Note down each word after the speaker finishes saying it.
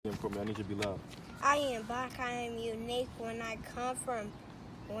I need you to be loud. I am black, I am unique. I come from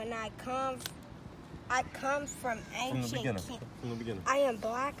ancient From the beginning. I am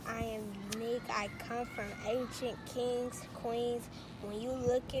black, I am unique. I come from ancient kings, queens. When you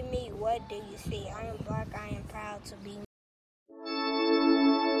look at me, what do you see? I am black, I am proud to be.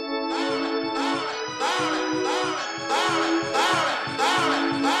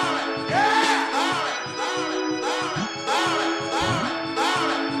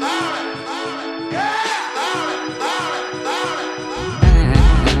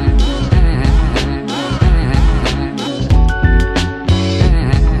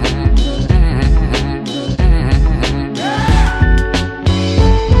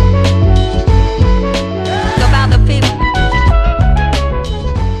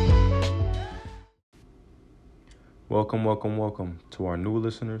 Welcome to our new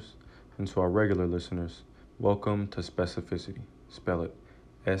listeners and to our regular listeners. Welcome to Specificity. Spell it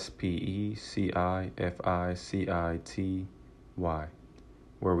SPECIFICITY,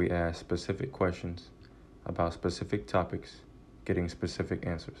 where we ask specific questions about specific topics, getting specific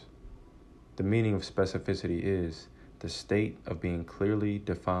answers. The meaning of specificity is the state of being clearly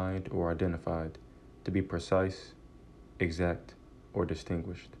defined or identified, to be precise, exact, or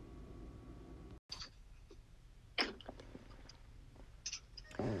distinguished.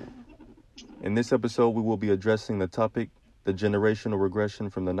 In this episode, we will be addressing the topic, the generational regression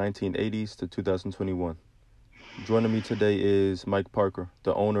from the 1980s to 2021. Joining me today is Mike Parker,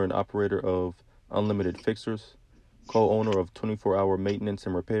 the owner and operator of Unlimited Fixers, co-owner of 24-Hour Maintenance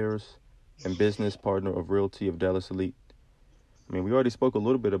and Repairs, and business partner of Realty of Dallas Elite. We already spoke a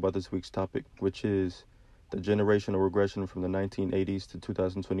little bit about this week's topic, which is the generational regression from the 1980s to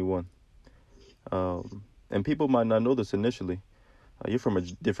 2021. And people might not know this initially. You're from a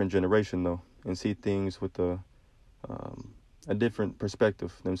different generation, though, and see things with a different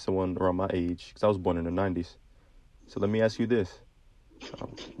perspective than someone around my age, because I was born in the 90s. So let me ask you this.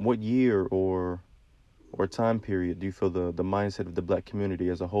 What year or time period do you feel the mindset of the black community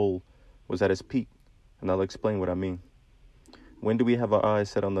as a whole was at its peak? And I'll explain what I mean. When do we have our eyes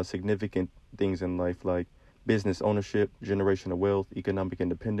set on the significant things in life, like business ownership, generational wealth, economic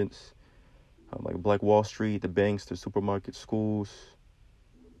independence, like Black Wall Street, the banks, the supermarkets, schools?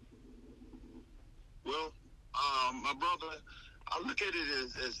 Well, my brother, I look at it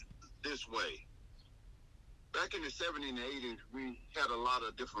as this way. Back in the 70s and 80s, we had a lot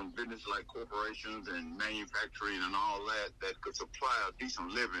of different business like corporations and manufacturing and all that could supply a decent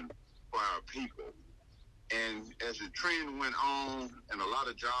living for our people. And as the trend went on and a lot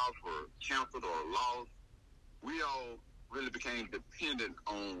of jobs were canceled or lost, we all really became dependent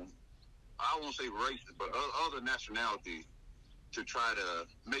on, I won't say racist, but other nationalities to try to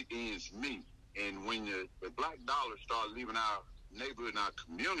make ends meet. And when the black dollar started leaving our neighborhood and our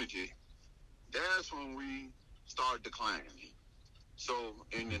community, that's when we started declining. So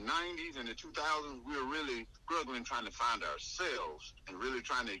in the 90s and the 2000s, we were really struggling trying to find ourselves and really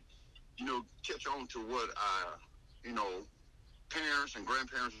trying to, catch on to what our, parents and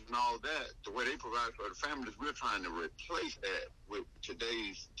grandparents and all that, the way they provide for the families. We're trying to replace that with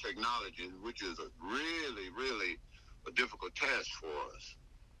today's technology, which is a really, really a difficult task for us.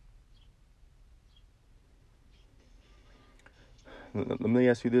 Let me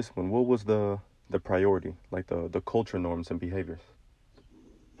ask you this one. What was the priority, like the culture norms and behaviors?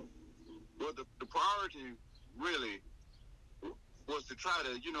 Well, the priority really was to try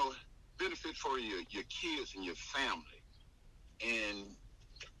to, benefit for your kids and your family. And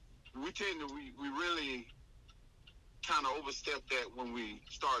we really kind of overstep that when we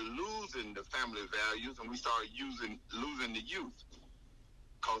start losing the family values and we start losing the youth.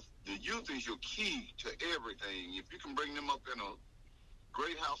 Because the youth is your key to everything. If you can bring them up in a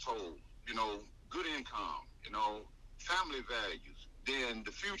great household, good income, family values, then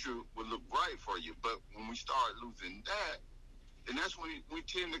the future will look bright for you. But when we start losing that, then that's when we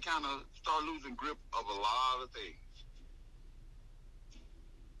tend to kind of start losing grip of a lot of things.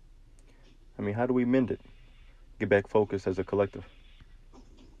 How do we mend it? Get back focused as a collective?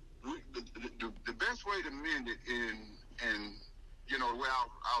 The best way to mend it and the way I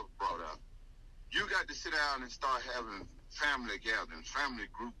was brought up, you got to sit down and start having family gatherings, family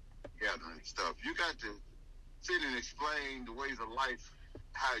group gatherings stuff. You got to sit and explain the ways of life,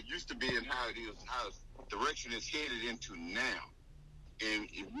 how it used to be and how it is, how the direction it's headed into now. And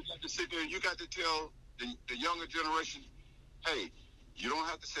if you got to sit there, you got to tell the younger generation, hey, you don't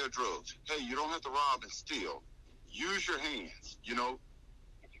have to sell drugs. Hey, you don't have to rob and steal. Use your hands,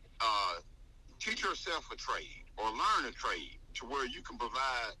 teach yourself a trade or learn a trade to where you can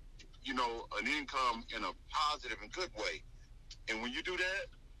provide, an income in a positive and good way. And when you do that,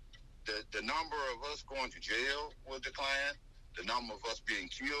 the number of us going to jail will decline. The number of us being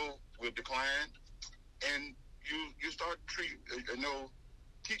killed will decline. And you start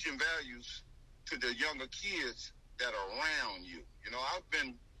teaching values to the younger kids that are around you. You know, I've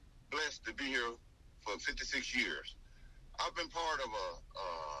been blessed to be here for 56 years. I've been part of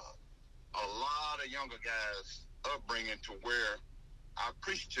a lot of younger guys' upbringing to where I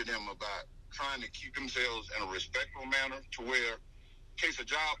preach to them about trying to keep themselves in a respectful manner, to where in case a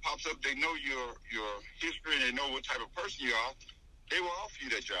job pops up, they know your history and they know what type of person you are. They will offer you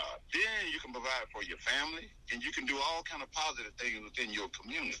that job. Then you can provide for your family, and you can do all kind of positive things within your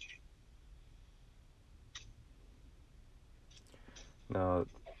community. Now,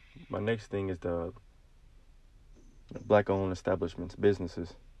 my next thing is the black-owned establishments,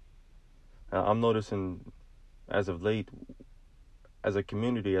 businesses. Now, I'm noticing as of late, as a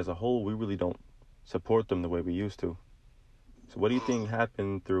community as a whole, we really don't support them the way we used to. So what do you think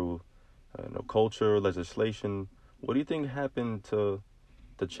happened through culture, legislation? What do you think happened to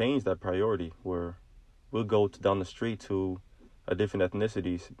change that priority where we'll go down the street to a different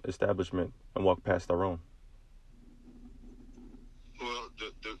ethnicity's establishment and walk past our own? Well,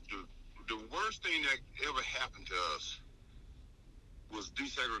 the worst thing that ever happened to us was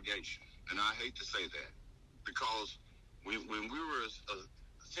desegregation. And I hate to say that because when we were a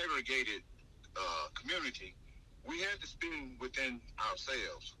segregated community, we had to spend within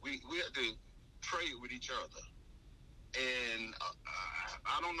ourselves. We had to trade with each other. And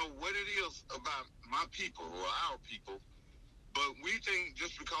I don't know what it is about my people or our people, but we think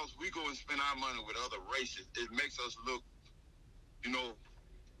just because we go and spend our money with other races, it makes us look,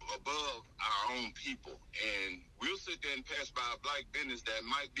 above our own people. And we'll sit there and pass by a black business that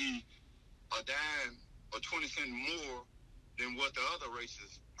might be a dime or 20 cents more than what the other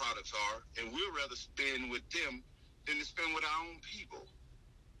races' products are, and we'll rather spend with them than to spend with our own people.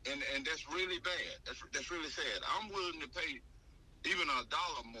 And that's really bad. That's really sad. I'm willing to pay even $1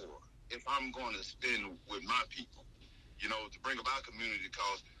 more if I'm going to spend with my people, to bring about community,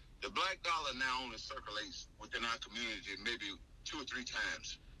 because the black dollar now only circulates within our community maybe 2 or 3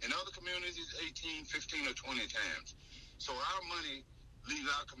 times. In other communities, 18, 15, or 20 times. So our money leaves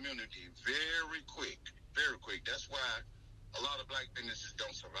our community very quick, very quick. That's why a lot of black businesses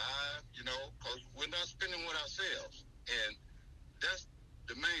don't survive, because we're not spending with ourselves. And that's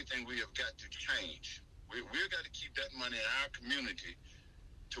the main thing we have got to change. We've got to keep that money in our community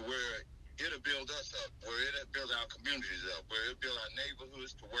to where it'll build us up, where it'll build our communities up, where it'll build our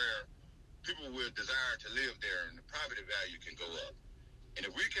neighborhoods to where people will desire to live there and the property value can go up. And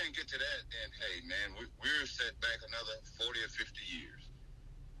if we can't get to that, then, hey, man, we're set back another 40 or 50 years.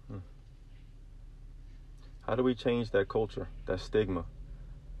 How do we change that culture, that stigma?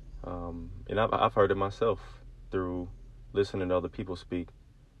 And I've heard it myself through listening to other people speak,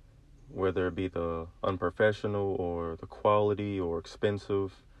 whether it be the unprofessional or the quality or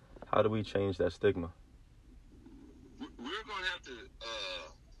expensive. How do we change that stigma? We're going to have to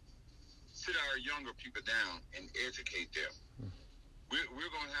sit our younger people down and educate them.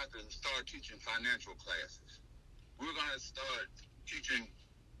 We're going to have to start teaching financial classes. We're going to start teaching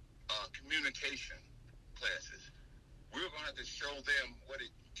communication classes. We're going to have to show them what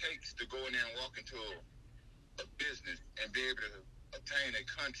it takes to go in there and walk into a business and be able to obtain a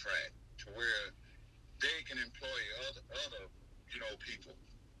contract to where they can employ other people,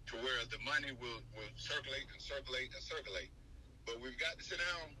 to where the money will circulate and circulate and circulate. But we've got to sit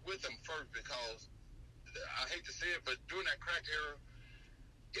down with them first, because I hate to say it, but during that crack era,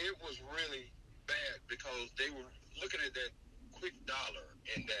 it was really bad because they were looking at that quick dollar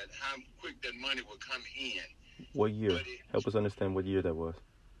and that how quick that money would come in. What year? Help us understand what year that was.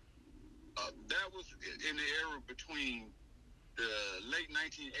 That was in the era between the late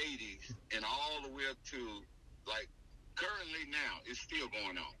 1980s and all the way up to, like, currently now, it's still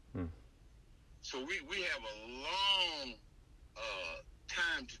going on. So we have a long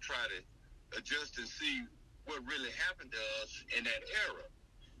time to try to adjust and see what really happened to us in that era.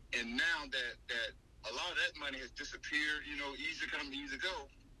 And now that a lot of that money has disappeared, easy come, easy go,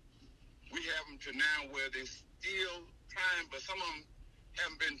 we have them to now where they're still trying, but some of them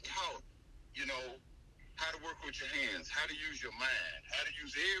haven't been taught, how to work with your hands, how to use your mind, how to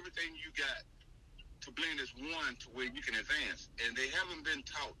use everything you got to blend as one to where you can advance. And they haven't been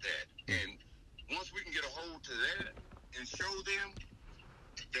taught that. And once we can get a hold to that and show them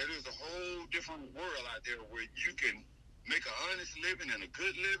that there's a whole different world out there where you can make an honest living and a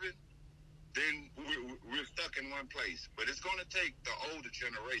good living, then we're stuck in one place. But it's going to take the older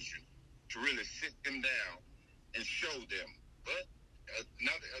generation to really sit them down and show them. But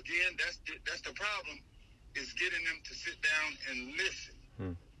again, that's the problem, is getting them to sit down and listen.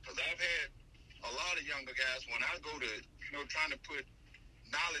 Because I've had younger guys, when I go to, trying to put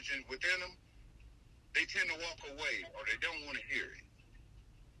knowledge within them, they tend to walk away or they don't want to hear it.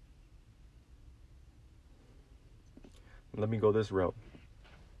 Let me go this route.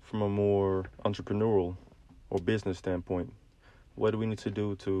 From a more entrepreneurial or business standpoint, what do we need to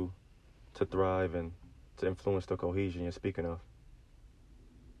do to thrive and to influence the cohesion you're speaking of?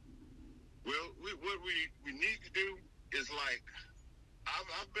 Well, what we need to do is like,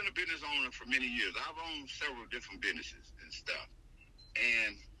 I've been a business owner for many years. I've owned several different businesses and stuff.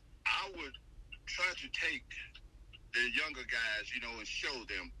 And I would try to take the younger guys, and show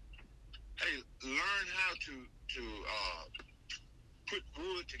them, hey, learn how to put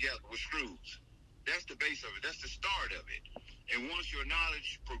wood together with screws. That's the base of it. That's the start of it. And once your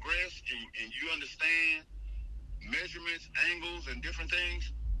knowledge progresses and you understand measurements, angles, and different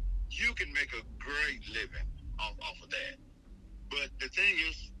things, you can make a great living off of that. But the thing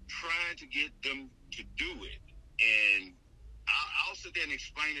is, trying to get them to do it. And I'll sit there and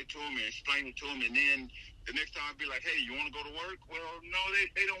explain it to them, and then the next time I'll be like, hey, you want to go to work? Well, no,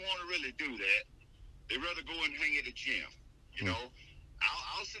 they don't want to really do that. They'd rather go and hang at the gym,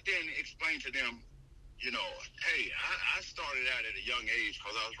 I'll sit there and explain to them, hey, I started out at a young age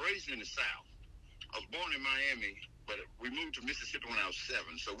because I was raised in the South. I was born in Miami, but we moved to Mississippi when I was 7,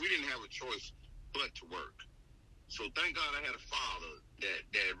 so we didn't have a choice but to work. So thank God I had a father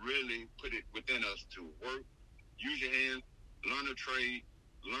that really put it within us to work, use your hands, learn a trade,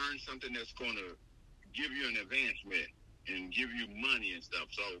 learn something that's going to give you an advancement and give you money and stuff.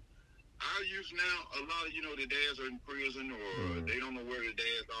 So our youth now, a lot of, the dads are in prison or they don't know where the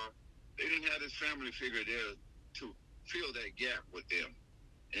dads are. They didn't have this family figure there to fill that gap with them.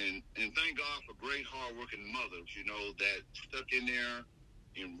 And thank God for great, hard-working mothers, that stuck in there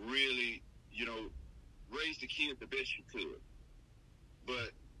and really, raised the kids the best you could.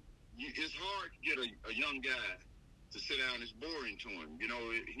 But it's hard to get a young guy to sit down. It's boring to him.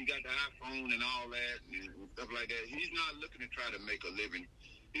 He got the iPhone and all that and stuff like that. He's not looking to try to make a living.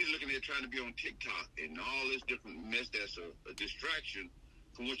 He's looking at trying to be on TikTok and all this different mess that's a distraction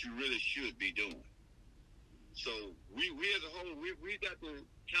from what you really should be doing. So we as a whole, we got to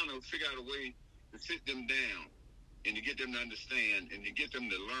kind of figure out a way to sit them down and to get them to understand and to get them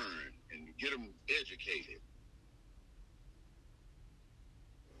to learn and to get them educated.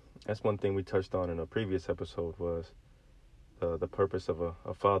 That's one thing we touched on in a previous episode was the purpose of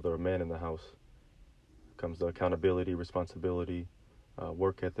a father, a man in the house. Comes the accountability, responsibility,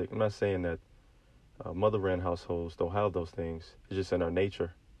 work ethic. I'm not saying that mother-ran households don't have those things. It's just in our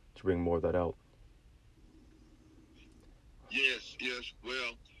nature to bring more of that out. Yes.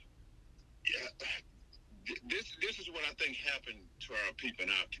 Well, yeah, this is what I think happened to our people in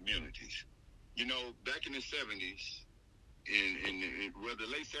our communities. Back in the 70s, in the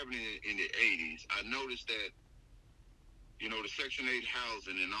late 70s and the 80s, I noticed that, the Section 8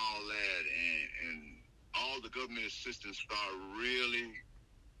 housing and all that and all the government assistance started really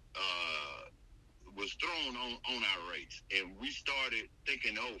was thrown on our rates. And we started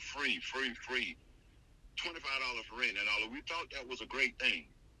thinking, oh, free, $25 for rent and all. We thought that was a great thing.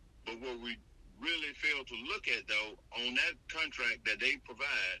 But what we really failed to look at, though, on that contract that they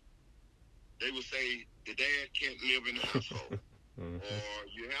provide, they would say the dad can't live in the household. Or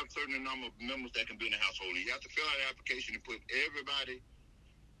you have a certain number of members that can be in the household. You have to fill out an application and put everybody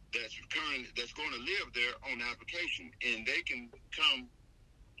that's going to live there on the application. And they can come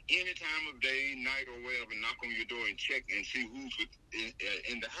any time of day, night, or whatever, knock on your door and check and see who's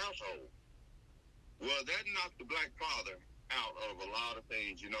in the household. Well, that knocked the black father out of a lot of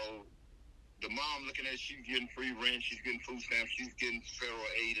things. The mom looking at she's getting free rent, she's getting food stamps, she's getting federal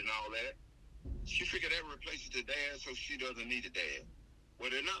aid and all that. She figured that replaces the dad, so she doesn't need a dad. Well,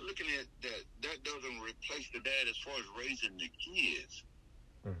 they're not looking at that. That doesn't replace the dad as far as raising the kids.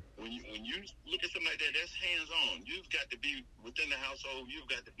 When you look at something like that, that's hands-on. You've got to be within the household. You've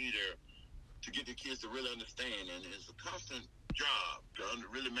got to be there to get the kids to really understand. And it's a constant job to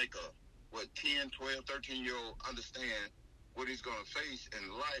really make a 10, 12, 13-year-old understand what he's going to face in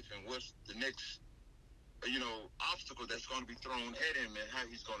life and what's the next, obstacle that's going to be thrown at him and how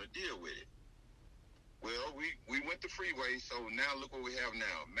he's going to deal with it. Well, we went the freeway, so now look what we have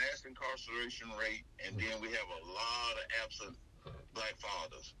now. Mass incarceration rate, and then we have a lot of absent black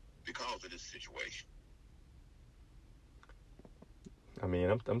fathers because of this situation. I mean,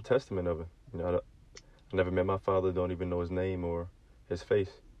 I'm testament of it. I never met my father, don't even know his name or his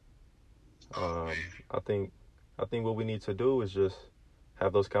face. I think what we need to do is just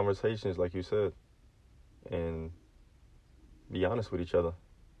have those conversations, like you said, and be honest with each other.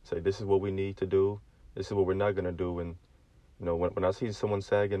 Say, this is what we need to do. This is what we're not going to do. And, when I see someone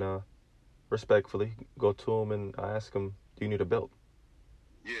sagging respectfully, go to them and ask them, do you need a belt?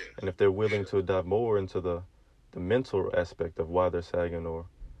 Yeah. And if they're willing to dive more into the mental aspect of why they're sagging or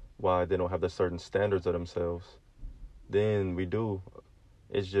why they don't have the certain standards of themselves, then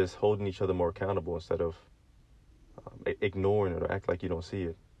it's just holding each other more accountable instead of ignoring it or act like you don't see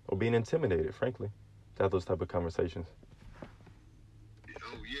it or being intimidated, frankly, to have those type of conversations.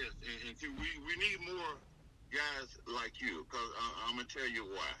 Oh, yes. And see, we need more guys like you, because I'm going to tell you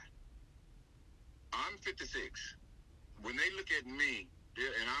why. I'm 56. When they look at me,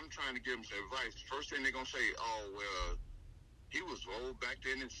 and I'm trying to give them some advice, first thing they're going to say, oh, well, he was old back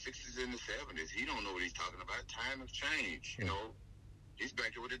then in the 60s and the 70s. He don't know what he's talking about. Time has changed, you know. He's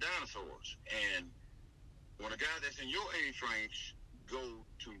back there with the dinosaurs. And when a guy that's in your age range go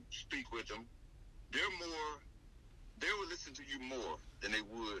to speak with them, they will listen to you more than they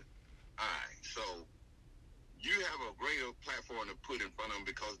would I. So you have a greater platform to put in front of them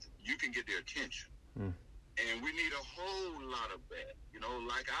because you can get their attention. And we need a whole lot of that. You know,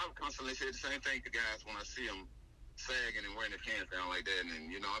 like I constantly say the same thing to guys when I see them sagging and wearing their pants down like that. And,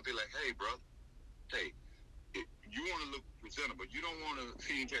 you know, I'll be like, hey, bro, you want to look presentable. You don't want to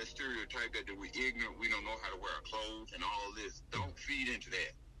feed into that stereotype that we're ignorant, we don't know how to wear our clothes and all this. Don't feed into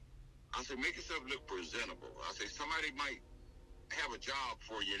that. I say, make yourself look presentable. I say, somebody might have a job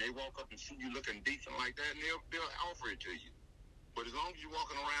for you, and they walk up and see you looking decent like that, and they'll offer it to you. But as long as you're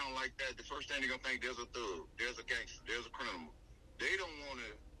walking around like that, the first thing they're going to think, there's a thug, there's a gangster, there's a criminal. They don't want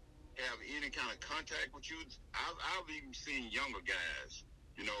to have any kind of contact with you. I've even seen younger guys,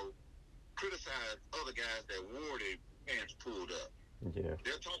 you know, criticize other guys that wore their pants pulled up. Yeah.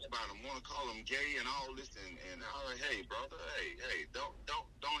 They'll talk about them, want to call them gay and all this, and I'm like, hey, brother, hey,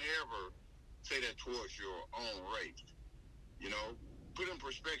 don't ever say that towards your own race. You know, put in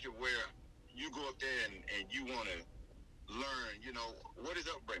perspective where you go up there and you want to learn, you know, what is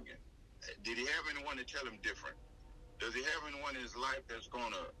upbringing? Did he have anyone to tell him different? Does he have anyone in his life that's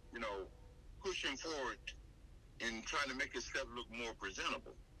going to, you know, push him forward in trying to make himself look more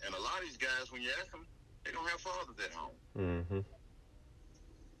presentable? And a lot of these guys, when you ask them, they don't have fathers at home. Mm-hmm.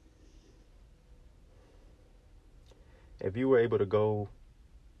 If you were able to go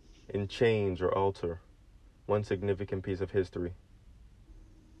and change or alter one significant piece of history,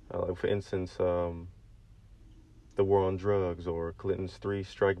 like for instance, the war on drugs or Clinton's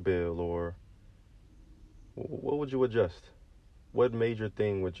 3-strike bill, or what would you adjust? What major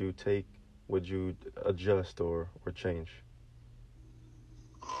thing would you adjust or change?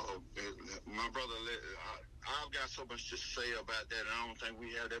 My brother, I've got so much to say about that, and I don't think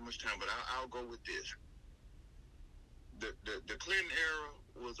we have that much time, but I'll go with this. The Clinton era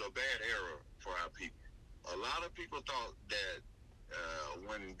was a bad era for our people. A lot of people thought that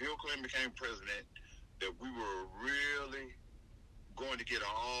when Bill Clinton became president, that we were really going to get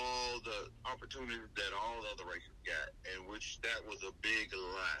all the opportunities that all the other races got, and which that was a big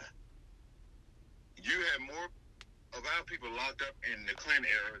lie. You had more of our people locked up in the Clinton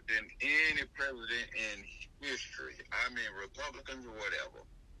era than any president in history. I mean, Republicans or whatever.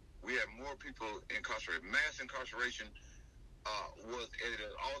 We had more people incarcerated. Mass incarceration was at the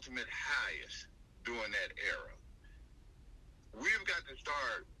ultimate highest during that era. We've got to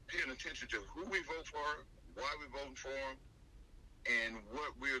start paying attention to who we vote for, why we vote for them, and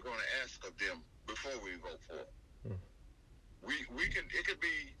what we're going to ask of them before we vote for them. It could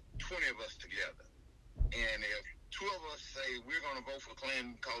be 20 of us together. And if 2 of us say we're going to vote for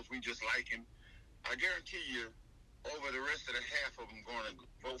Clinton because we just like him, I guarantee you over the rest of the half of them going to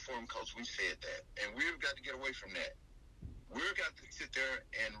vote for him because we said that. And we've got to get away from that. We've got to sit there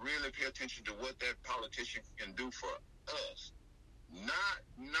and really pay attention to what that politician can do for us.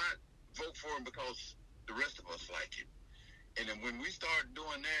 Not vote for him because the rest of us like him. And then when we start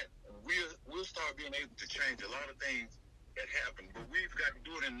doing that, we'll start being able to change a lot of things that happen. But we've got to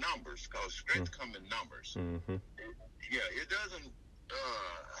do it in numbers because strength comes in numbers. Mm-hmm. It doesn't,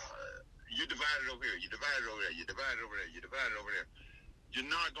 you divide it over here, you divide it over there, you divide it over there, you divide it over there. You're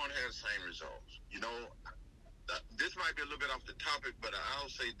not going to have the same results. You know, this might be a little bit off the topic, but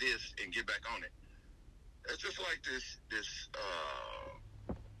I'll say this and get back on it. It's just like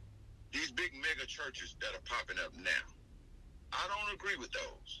these big mega churches that are popping up now. I don't agree with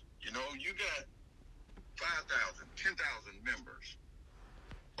those. You know, you got 5,000, 10,000 members.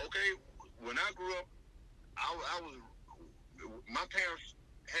 Okay, when I grew up, my parents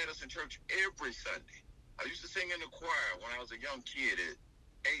had us in church every Sunday. I used to sing in the choir when I was a young kid at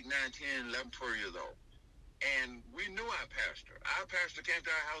 8, 9, 10, 11, 12 years old. And we knew our pastor. Our pastor came to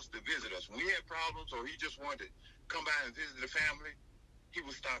our house to visit us. When we had problems or he just wanted to come by and visit the family, he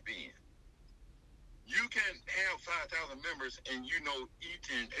would stop in. You can have 5,000 members and you know each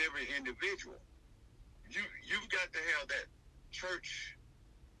and every individual. You've got to have that church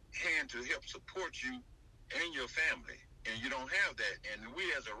hand to help support you and your family, and you don't have that. And we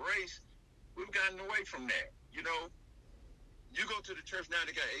as a race, we've gotten away from that. You know, you go to the church now,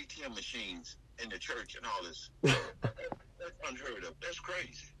 they got ATM machines in the church and all this. That's unheard of. That's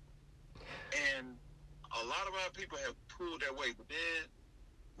crazy. And a lot of our people have pulled that way. But then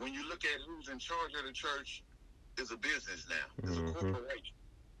when you look at who's in charge of the church, it's a business now. It's a corporation.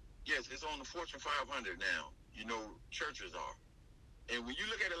 Yes, it's on the Fortune 500 now. You know, churches are. And when you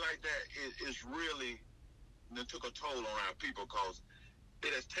look at it like that, it's really it took a toll on our people because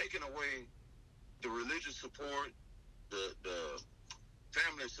it has taken away the religious support, the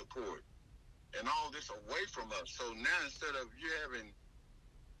family support, and all this away from us. So now instead of you having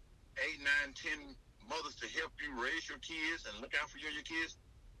 8, 9, 10 mothers to help you raise your kids and look out for you and your kids,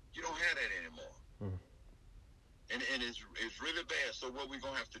 you don't have that anymore. And it's really bad. So what we're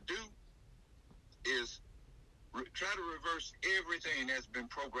going to have to do is try to reverse everything that's been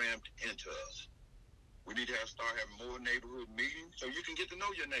programmed into us. We need to start having more neighborhood meetings so you can get to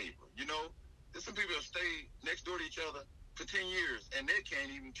know your neighbor. You know, there's some people that stay next door to each other for 10 years and they can't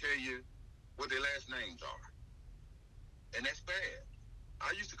even tell you what their last names are. And that's bad.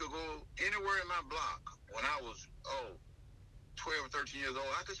 I used to go anywhere in my block when I was, 12 or 13 years old.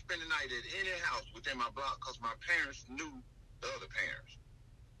 I could spend the night at any house within my block because my parents knew the other parents.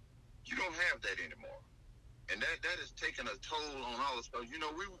 You don't have that anymore. And that has taken a toll on all of us. You know,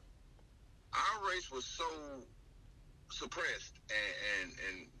 our race was so suppressed and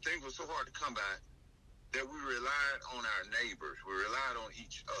things were so hard to come by that we relied on our neighbors. We relied on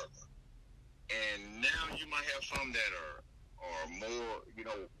each other. And now you might have some that are more, you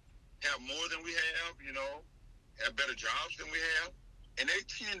know, have more than we have, you know, have better jobs than we have, and they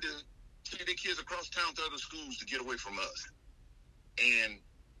tend to take their kids across town to other schools to get away from us. And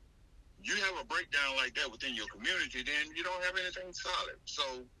you have a breakdown like that within your community, then you don't have anything solid. So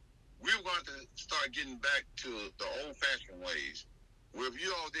we're going to start getting back to the old-fashioned ways, where if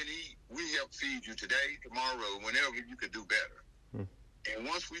you all didn't eat, we help feed you today, tomorrow, whenever you could do better. And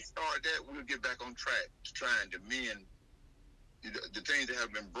once we start that, we'll get back on track to trying to mend the things that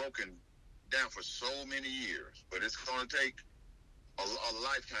have been broken down for so many years. But it's going to take a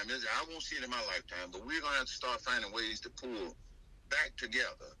lifetime. I won't see it in my lifetime, but we're going to have to start finding ways to pull back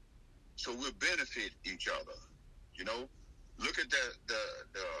together so we'll benefit each other. You know, look at the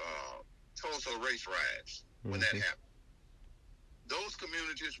Tulsa race riots when that happened. Those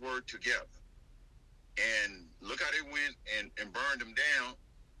communities were together. And look how they went and burned them down.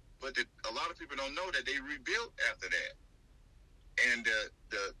 But a lot of people don't know that they rebuilt after that. And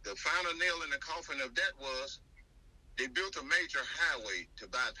the final nail in the coffin of that was they built a major highway to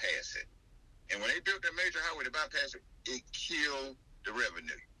bypass it. And when they built that major highway to bypass it, it killed the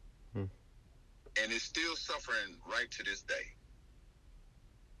revenue. And it's still suffering right to this day.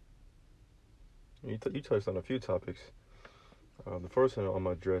 You touched on a few topics. The first one I'm going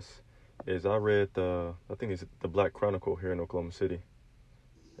to address is I read I think it's the Black Chronicle here in Oklahoma City.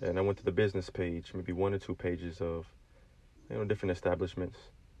 And I went to the business page, maybe 1 or 2 pages of, you know, different establishments.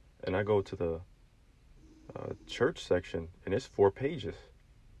 And I go to the church section, and it's 4 pages.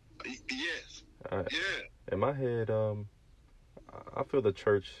 Yes. In my head, I feel the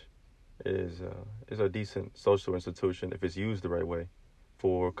church is a decent social institution if it's used the right way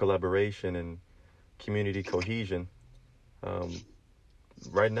for collaboration and community cohesion.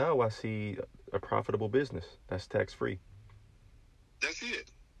 Right now, I see a profitable business that's tax-free. That's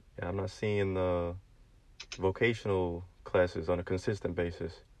it. I'm not seeing the vocational classes on a consistent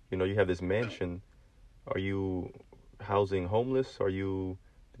basis. You know, you have this mansion. Are you housing homeless? Are you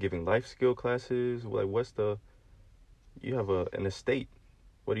giving life skill classes? Like, you have an estate.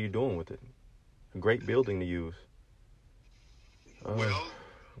 What are you doing with it? A great building to use. You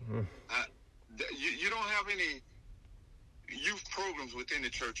don't have any youth programs within the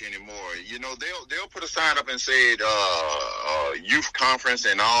church anymore. You know, they'll put a sign up and say youth conference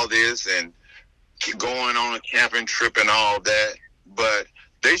and all this and keep going on a camping trip and all that. But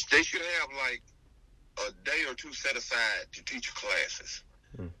they should have like a day or 2 set aside to teach classes.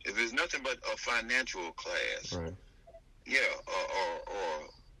 If it's nothing but a financial class, right. or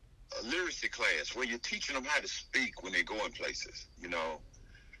a literacy class where you're teaching them how to speak when they go in places, you know.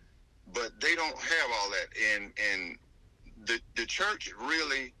 But they don't have all that, and the church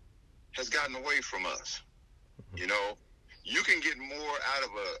really has gotten away from us. You know, you can get more out of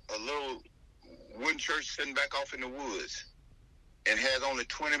a little wooden church sitting back off in the woods and has only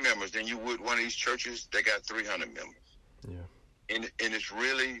 20 members than you would one of these churches that got 300 members. Yeah. And it's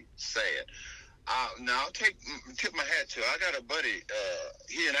really sad. Now I'll tip my hat to. I got a buddy.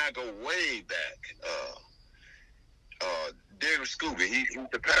 He and I go way back. David Scooby. He's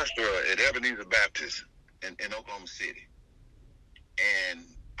the pastor at Ebenezer Baptist in Oklahoma City. And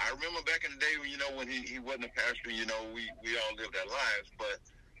I remember back in the day when he wasn't a pastor. We all lived our lives. But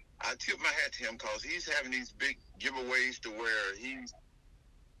I tip my hat to him because he's having these big giveaways to where he's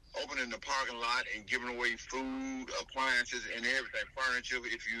opening the parking lot and giving away food, appliances, and everything, furniture.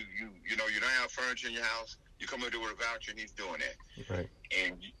 If you don't have furniture in your house, you come up there with a voucher, and he's doing that. Right.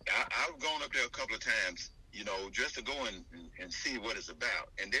 And I've gone up there a couple of times, just to go and see what it's about.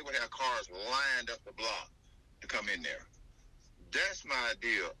 And they would have cars lined up the block to come in there. That's my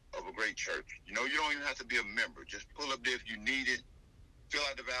idea of a great church. You don't even have to be a member. Just pull up there if you need it, fill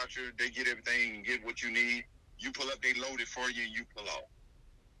out the voucher, they get everything and get what you need. You pull up, they load it for you, and you pull off.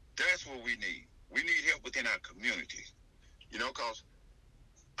 That's what we need. We need help within our communities, because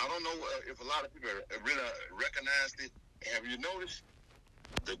I don't know if a lot of people really recognized it. Have you noticed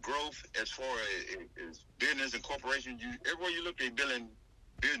the growth as far as business and corporations? Everywhere you look, they're building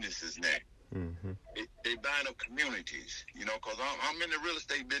businesses now. Mm-hmm. They buying up communities, because I'm in the real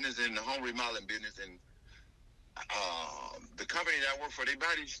estate business and the home remodeling business, and the company that I work for, they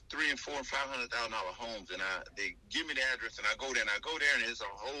buy these $300,000 and $400,000 and $500,000 homes, and they give me the address, and I go there, and it's a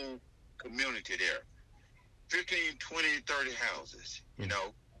whole community there, 15, 20, 30 houses,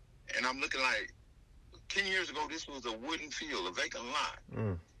 and I'm looking like 10 years ago, this was a wooden field, a vacant lot,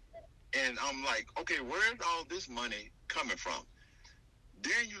 and I'm like, okay, where's all this money coming from?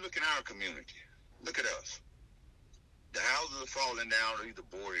 Then you look in our community, look at us. The houses are falling down or either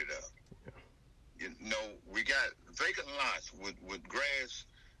boarded up. We got vacant lots with grass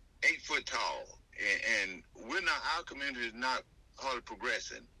 8 foot tall, and our community is not hardly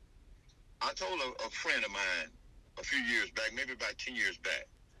progressing. I told a friend of mine a few years back, maybe about 10 years back,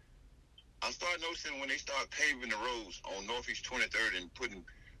 I started noticing when they start paving the roads on Northeast 23rd and putting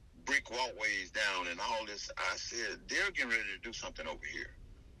brick walkways down and all this, I said, they're getting ready to do something over here.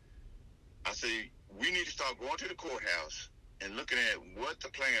 I said, we need to start going to the courthouse and looking at what the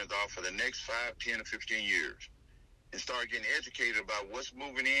plans are for the next 5, 10, or 15 years, and start getting educated about what's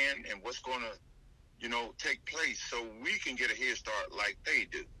moving in and what's going to, take place, so we can get a head start like they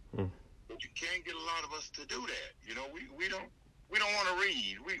do. But you can't get a lot of us to do that. We don't want to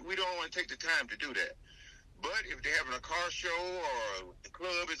read. We don't want to take the time to do that. But if they're having a car show or the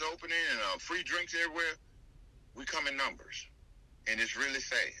club is opening and free drinks everywhere, we come in numbers, and it's really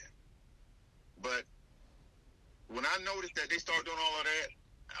sad. But when I noticed that they start doing all of that,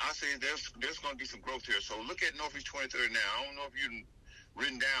 I say there's going to be some growth here. So look at Northeast 23rd now. I don't know if you've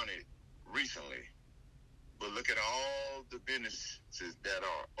written down it recently, but look at all the businesses that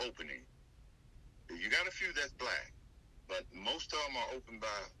are opening. You got a few that's black, but most of them are opened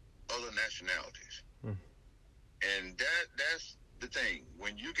by other nationalities. And that's the thing.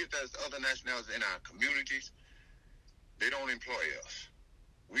 When you get those other nationalities in our communities, they don't employ us.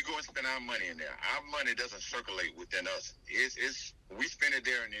 We go and spend our money in there. Our money doesn't circulate within us. We spend it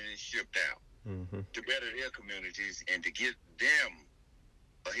there and then it's shipped out to better their communities and to get them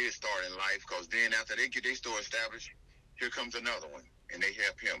a head start in life. Because then after they get their store established, here comes another one and they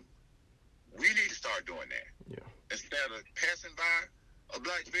help him. We need to start doing that. Yeah. Instead of passing by a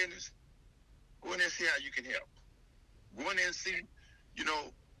black business, go in there and see how you can help. Go in there and see,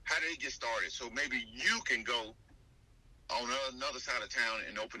 how they get started. So maybe you can go on another side of town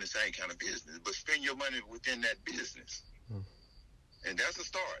and open the same kind of business, but spend your money within that business. And that's the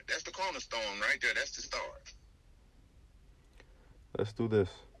start. That's the cornerstone right there. That's the start. Let's do this.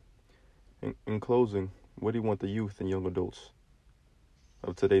 In closing, what do you want the youth and young adults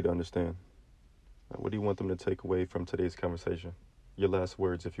of today to understand? What do you want them to take away from today's conversation? Your last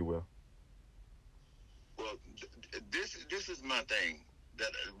words, if you will. Well, this is my thing. That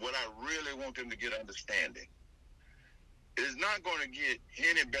what I really want them to get understanding. It's not going to get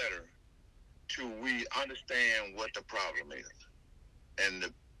any better till we understand what the problem is.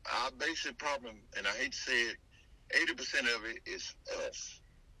 And our basic problem, and I hate to say it, 80% of it is us.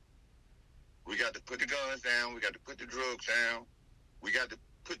 We got to put the guns down. We got to put the drugs down. We got to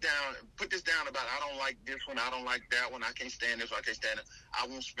put this down about, I don't like this one. I don't like that one. I can't stand this one. I can't stand it. I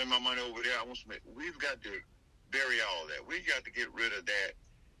won't spend my money over there. We've got to bury all that. We got to get rid of that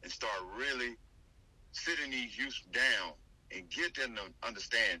and start really sitting these youth down and get them to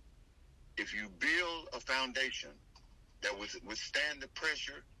understand, if you build a foundation that will withstand the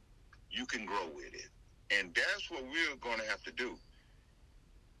pressure, you can grow with it. And that's what we're going to have to do.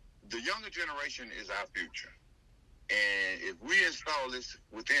 The younger generation is our future. And if we install this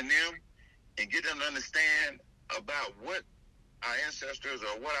within them and get them to understand about what our ancestors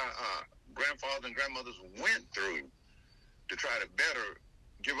or what grandfathers and grandmothers went through to try to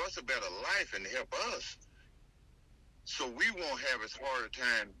give us a better life and help us, so we won't have as hard a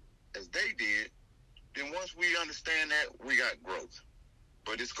time as they did. Then once we understand that, we got growth.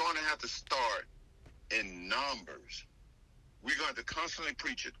 But it's going to have to start in numbers. We're going to constantly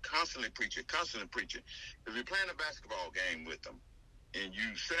preach it, constantly preach it, constantly preach it. If you're playing a basketball game with them and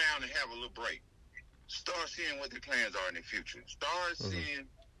you sit down and have a little break, start seeing what their plans are in the future. Start seeing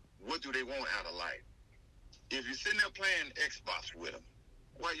what do they want out of life. If you're sitting there playing Xbox with them,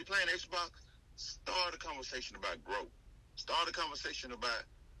 while you're playing Xbox, start a conversation about growth. Start a conversation about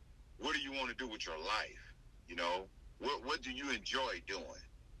what do you want to do with your life? You know, what do you enjoy doing?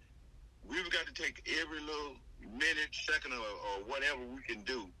 We've got to take every little minute, second, or whatever we can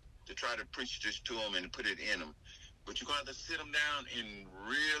do to try to preach this to them and put it in them. But you're going to have to sit them down and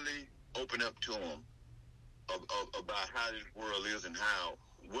really open up to them about how this world is and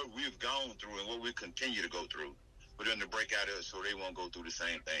what we've gone through and what we continue to go through for them to break out of it so they won't go through the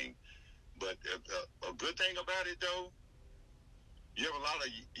same thing. But a good thing about it, though, you have a lot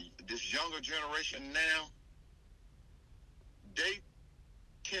of this younger generation now, they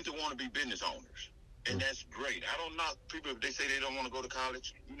tend to want to be business owners. And that's great. I don't knock people if they say they don't want to go to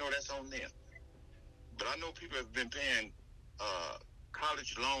college. You know, that's on them. But I know people have been paying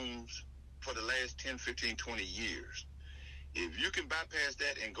college loans for the last 10, 15, 20 years. If you can bypass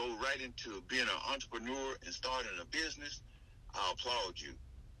that and go right into being an entrepreneur and starting a business, I applaud you.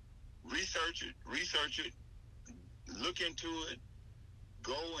 Research it, look into it,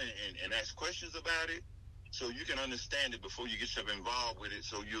 go and ask questions about it so you can understand it before you get yourself involved with it,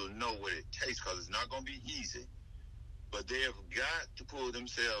 so you'll know what it takes, because it's not going to be easy. But they have got to pull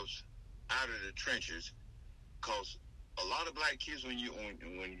themselves out of the trenches, because a lot of black kids, when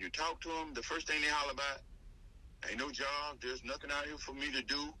you talk to them, the first thing they holler about, ain't no job, there's nothing out here for me to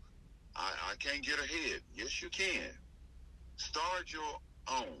do, I can't get ahead. Yes, you can. Start your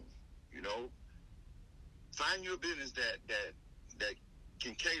own, you know. Find your business that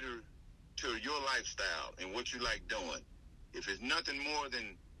can cater to your lifestyle and what you like doing. If it's nothing more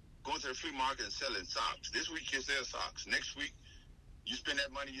than going to the flea market and selling socks. This week you sell socks. Next week you spend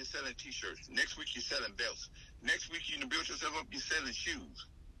that money, you're selling T-shirts. Next week you're selling belts. Next week you build yourself up, you're selling shoes.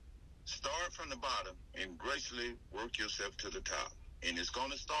 Start from the bottom and gracefully work yourself to the top. And it's going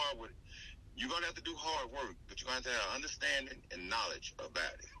to start with, you're going to have to do hard work, but you're going to have to have understanding and knowledge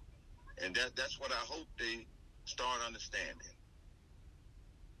about it. And that's what I hope they start understanding.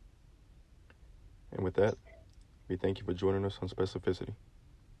 And with that, we thank you for joining us on Specificity.